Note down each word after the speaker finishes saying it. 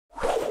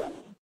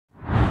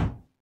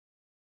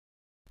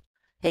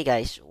Hey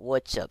guys,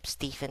 what's up?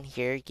 Stephen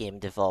here, game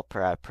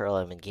developer at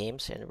Pearl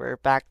Games, and we're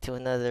back to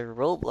another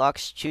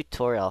Roblox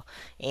tutorial.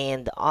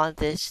 And on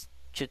this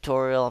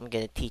tutorial, I'm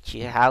going to teach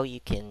you how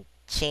you can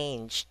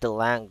change the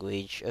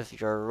language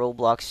of your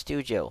Roblox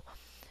Studio.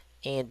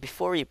 And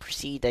before we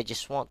proceed, I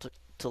just want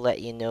to let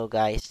you know,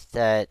 guys,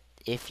 that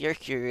if you're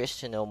curious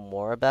to know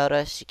more about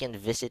us, you can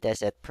visit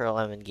us at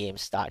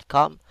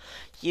pearlemongames.com.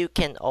 You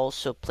can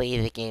also play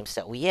the games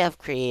that we have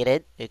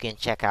created. You can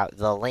check out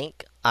the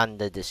link on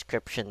the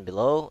description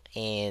below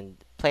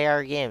and play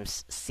our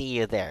games. See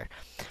you there.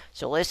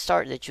 So let's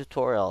start the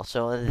tutorial.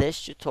 So in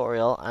this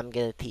tutorial, I'm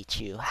going to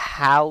teach you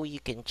how you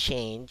can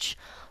change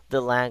the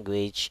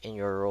language in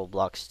your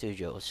Roblox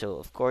Studio. So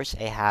of course,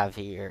 I have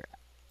here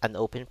an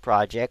open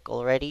project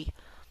already.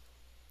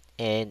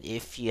 And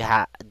if you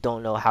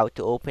don't know how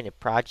to open a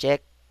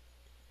project,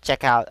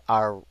 check out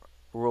our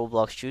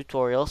Roblox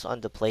tutorials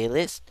on the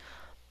playlist.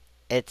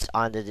 It's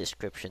on the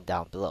description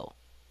down below.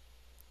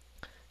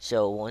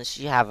 So once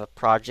you have a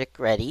project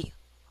ready,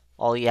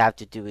 all you have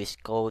to do is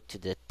go to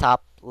the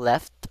top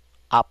left,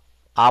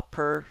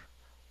 upper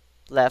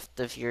left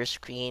of your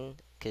screen,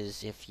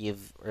 because if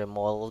you've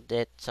remodeled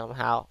it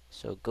somehow.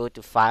 So go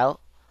to File,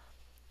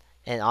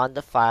 and on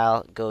the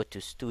file, go to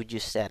Studio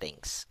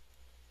Settings.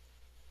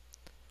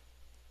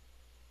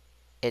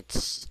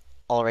 It's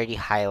already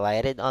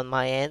highlighted on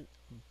my end,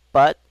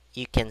 but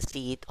you can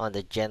see it on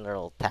the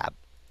General tab.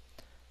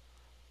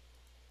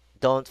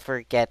 Don't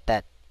forget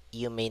that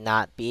you may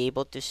not be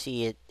able to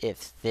see it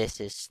if this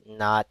is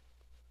not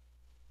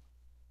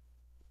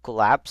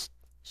collapsed,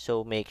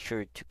 so make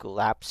sure to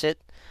collapse it.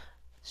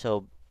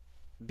 So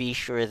be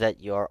sure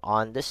that you're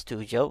on the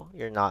studio,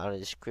 you're not on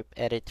the script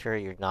editor,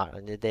 you're not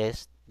on the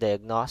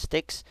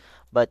diagnostics,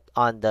 but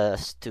on the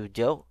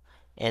studio,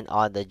 and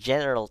on the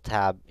general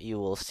tab you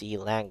will see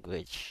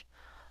language.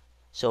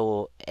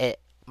 So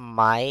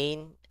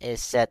mine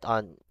is set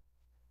on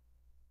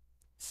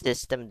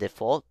system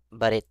default,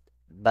 but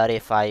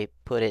if I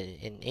put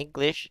it in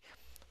English,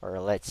 or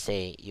let's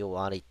say you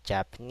want it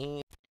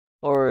Japanese,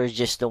 or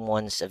just the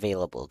ones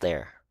available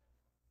there,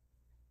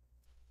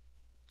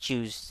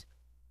 choose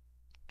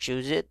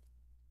choose it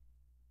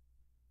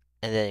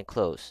and then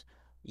close.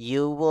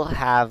 You will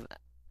have,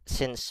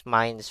 since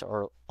mine's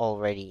are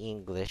already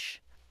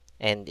English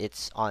and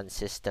it's on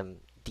system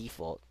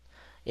default,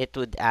 it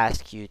would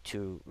ask you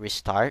to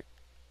restart.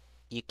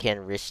 You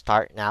can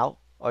restart now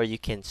or you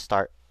can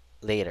start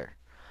later.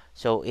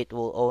 So it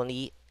will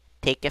only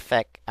take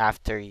effect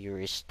after you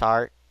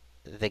restart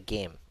the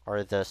game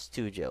or the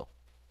studio.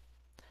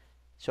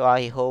 So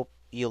I hope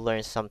you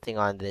learned something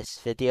on this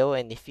video,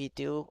 and if you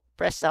do,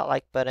 press that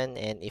like button,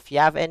 and if you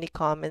have any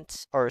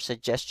comments or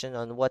suggestion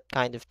on what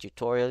kind of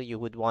tutorial you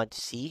would want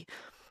to see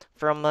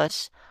from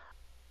us,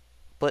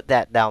 put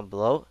that down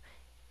below.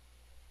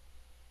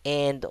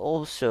 And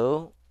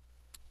also,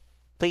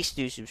 please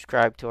do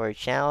subscribe to our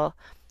channel.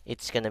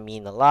 It's gonna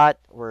mean a lot.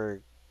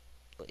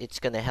 It's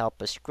gonna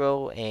help us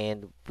grow,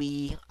 and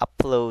we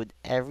upload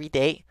every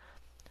day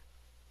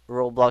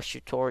Roblox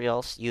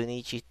tutorials,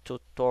 Unity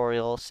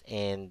tutorials,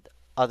 and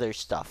other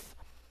stuff.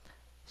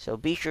 So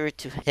be sure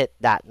to hit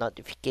that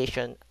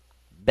notification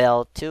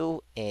bell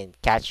too, and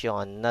catch you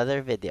on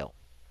another video.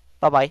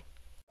 Bye bye.